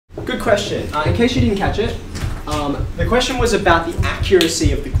good question. In case you didn't catch it, the question was about the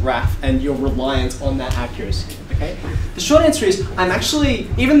accuracy of the graph and your reliance on that accuracy. Okay. The short answer is, I'm actually,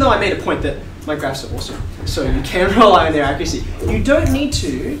 even though I made a point that my graphs are awesome, so you can rely on their accuracy, you don't need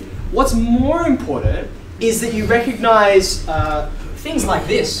to. What's more important is that you recognize things like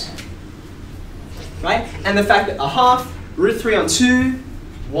this, right? And the fact that a half, root 3 on 2,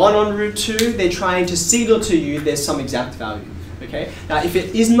 1 on root 2, they're trying to signal to you there's some exact value. Okay? Now, if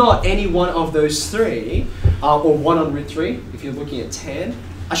it is not any one of those three, or 1 on root 3, if you're looking at tan,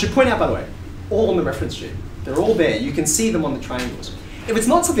 I should point out, by the way, all on the reference sheet. They're all there. You can see them on the triangles. If it's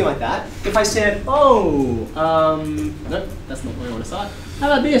not something like that, if I said, oh, no, that's not where I want to start.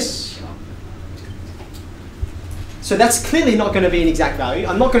 How about this? So that's clearly not going to be an exact value.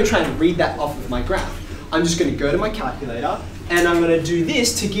 I'm not going to try and read that off of my graph. I'm just going to go to my calculator, and I'm going to do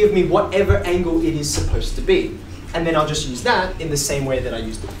this to give me whatever angle it is supposed to be. And then I'll just use that in the same way that I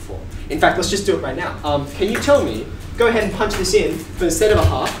used it before. In fact, let's just do it right now. Can you tell me, go ahead and punch this in, but instead of a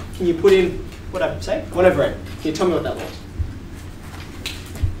half, can you put in, what did I say? 1 over 8. Can you tell me what that was?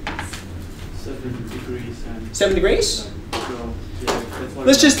 7 degrees. 7 degrees? Yeah,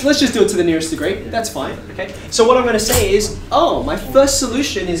 let's just do it to the nearest degree. Yeah. That's fine. Okay. So what I'm going to say is, oh, my first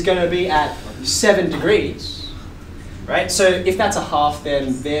solution is going to be at 7 degrees, right? So if that's a half,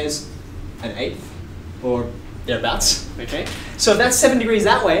 then there's an eighth, or thereabouts. Okay. So if that's 7 degrees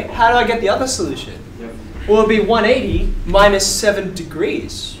that way, how do I get the other solution? Yep. Well, it'll be 180 minus 7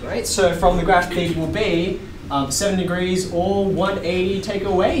 degrees, right? So from the graph, theta will be 7 degrees or 180 take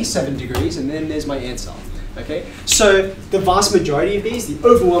away 7 degrees, and then there's my answer. Okay, so the vast majority of these, the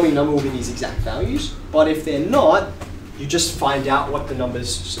overwhelming number will be these exact values, but if they're not, you just find out what the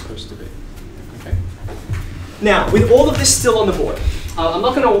number's supposed to be. Okay. Now, with all of this still on the board, I'm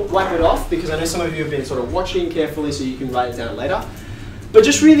not going to wipe it off because I know some of you have been sort of watching carefully so you can write it down later. But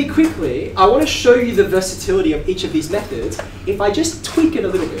just really quickly, I want to show you the versatility of each of these methods if I just tweak it a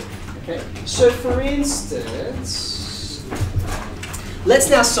little bit. Okay. So for instance, let's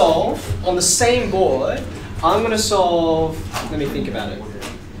now solve on the same board. I'm going to solve, let me think about it.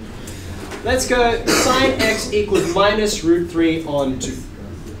 Let's go sine x equals minus root 3 on 2.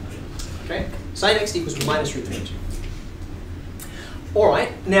 Okay, sine x equals minus root 3 on 2. All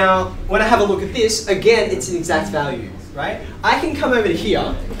right, now when I have a look at this, again, it's an exact value, right? I can come over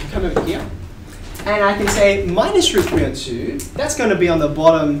here, and I can say minus root 3 on 2, that's going to be on the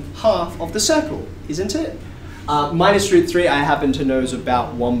bottom half of the circle, isn't it? Minus root 3, I happen to know, is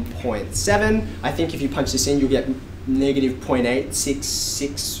about 1.7. I think if you punch this in, you'll get negative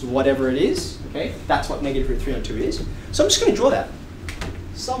 0.866, whatever it is. Okay, that's what negative root 3 on 2 is. So I'm just going to draw that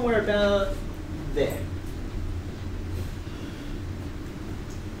somewhere about there.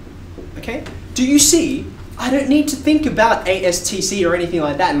 Okay, do you see? I don't need to think about ASTC or anything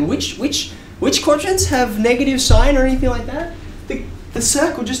like that. And which quadrants have negative sign or anything like that? The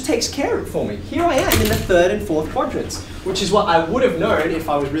circle just takes care of it for me. Here I am in the 3rd and 4th quadrants, which is what I would have known if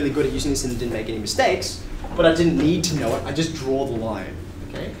I was really good at using this and didn't make any mistakes, but I didn't need to know it. I just draw the line,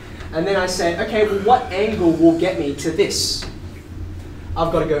 okay? And then I say, okay, well, what angle will get me to this?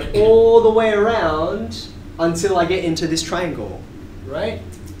 I've got to go all the way around until I get into this triangle, right?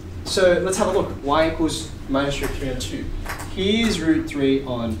 So let's have a look. Y equals minus root 3 on 2. Here's root 3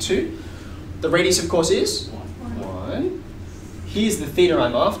 on 2. The radius, of course, is 1. Here's the theta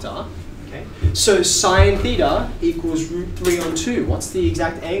I'm after. Okay. So sine theta equals root 3 on 2. What's the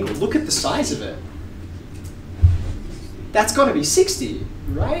exact angle? Look at the size of it. That's got to be 60,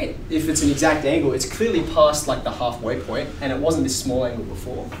 right? If it's an exact angle, it's clearly past like the halfway point, and it wasn't this small angle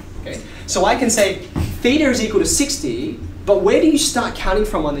before. Okay. So I can say theta is equal to 60, but where do you start counting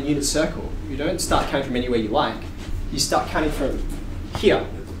from on the unit circle? You don't start counting from anywhere you like. You start counting from here,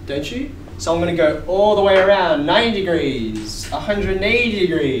 don't you? So I'm going to go all the way around 90 degrees, 180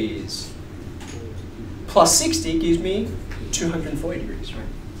 degrees, plus 60 gives me 240 degrees, right?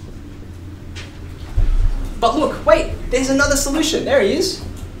 But look, wait, there's another solution. There he is,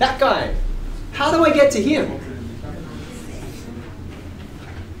 that guy. How do I get to him?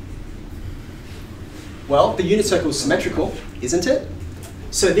 Well, the unit circle is symmetrical, isn't it?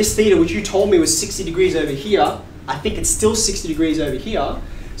 So this theta, which you told me was 60 degrees over here, I think it's still 60 degrees over here.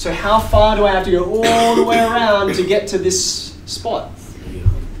 So how far do I have to go all the way around to get to this spot?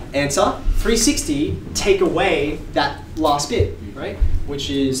 Answer, 360, take away that last bit, right? Which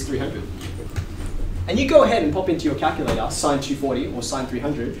is 300. And you go ahead and pop into your calculator, sine 240 or sine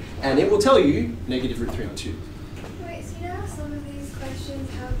 300, and it will tell you negative root 3 on 2. Wait, so you know how some of these questions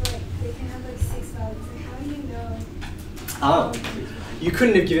have like, they can have like 6 values, like how do you know? You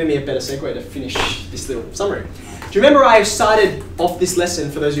couldn't have given me a better segue to finish this little summary. Do you remember I started off this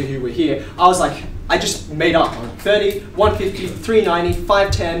lesson, for those of you who were here, I was like, I just made up 30, 150, 390,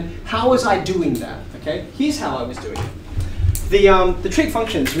 510. How was I doing that? Okay, here's how I was doing it. The trig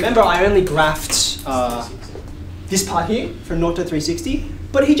functions, remember I only graphed this part here from 0 to 360,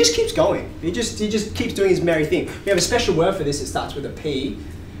 but he just keeps going. He just keeps doing his merry thing. We have a special word for this, it starts with a P,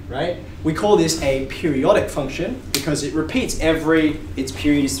 right? We call this a periodic function because it repeats its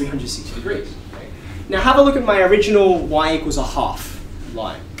period is 360 degrees. Okay? Now have a look at my original y equals a half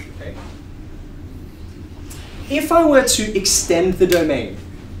line. Okay? If I were to extend the domain,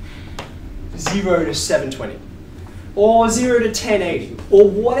 0 to 720, or 0 to 1080, or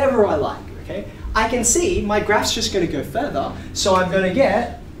whatever I like, okay? I can see my graph's just going to go further, so I'm going to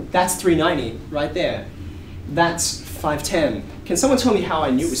get, that's 390 right there. That's 510. Can someone tell me how I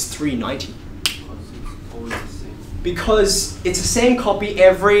knew it was 390? Because it's the same copy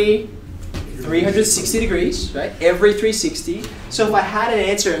every 360 degrees, right? Every 360. So if I had an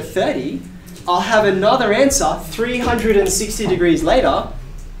answer at 30, I'll have another answer 360 degrees later,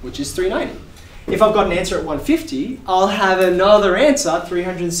 which is 390. If I've got an answer at 150, I'll have another answer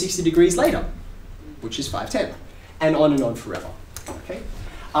 360 degrees later, which is 510, and on forever. Okay?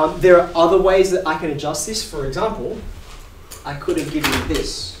 There are other ways that I can adjust this. For example, I could have given you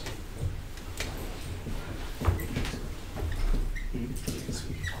this.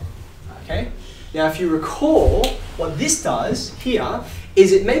 Okay? Now, if you recall, what this does here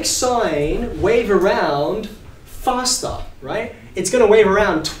is it makes sine wave around faster, right? It's going to wave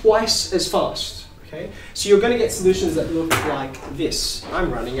around twice as fast. Okay? So you're going to get solutions that look like this.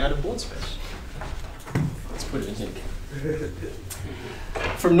 I'm running out of board space. Let's put it in here.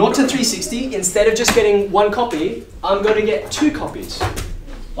 From 0 to 360, instead of just getting one copy, I'm going to get two copies,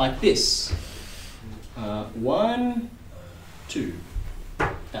 like this. 1, 2.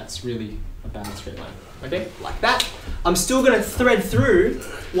 That's really a bad straight line. Okay, like that. I'm still going to thread through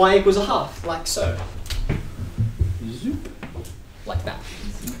y equals a half, like so. Zoop, like that.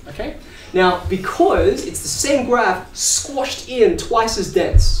 Okay? Now, because it's the same graph squashed in twice as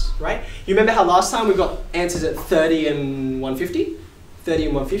dense, right? You remember how last time we got answers at 30 and 150? 30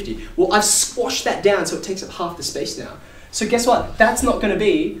 and 150. Well, I've squashed that down so it takes up half the space now. So guess what? That's not going to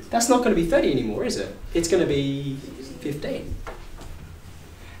be 30 anymore, is it? It's going to be 15.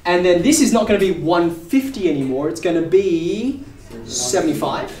 And then this is not going to be 150 anymore. It's going to be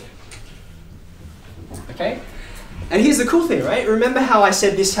 75. Okay? And here's the cool thing, right? Remember how I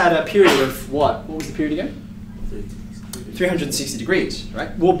said this had a period of what? What was the period again? 360 degrees,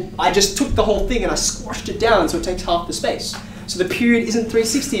 right? Well, I just took the whole thing and I squashed it down so it takes half the space. So the period isn't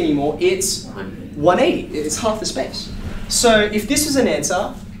 360 anymore, it's 180. It's half the space. So if this was an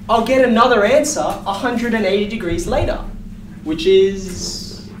answer, I'll get another answer 180 degrees later, which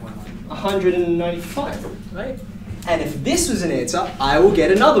is 195, right? And if this was an answer, I will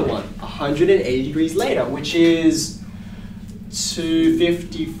get another one 180 degrees later, which is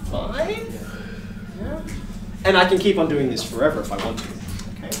 255. Yeah. And I can keep on doing this forever if I want to.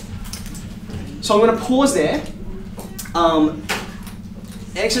 Okay. So I'm going to pause there.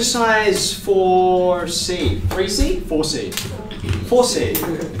 Exercise 4C. 3C? 4C.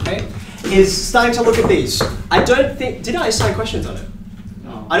 4C, okay, is starting to look at these. I don't think, did I assign questions on it?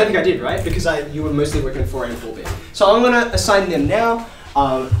 No. I don't think I did, right? Because you were mostly working 4A and 4B. So I'm going to assign them now.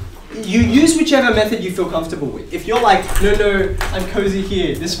 You use whichever method you feel comfortable with. If you're like, no, I'm cozy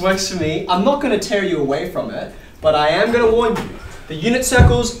here, this works for me, I'm not going to tear you away from it, but I am going to warn you, the unit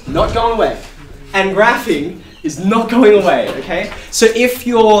circles, not going away. And graphing is not going away, okay? So if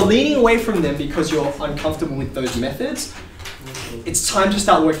you're leaning away from them because you're uncomfortable with those methods, it's time to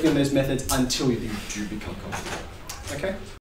start working on those methods until you do become comfortable, okay?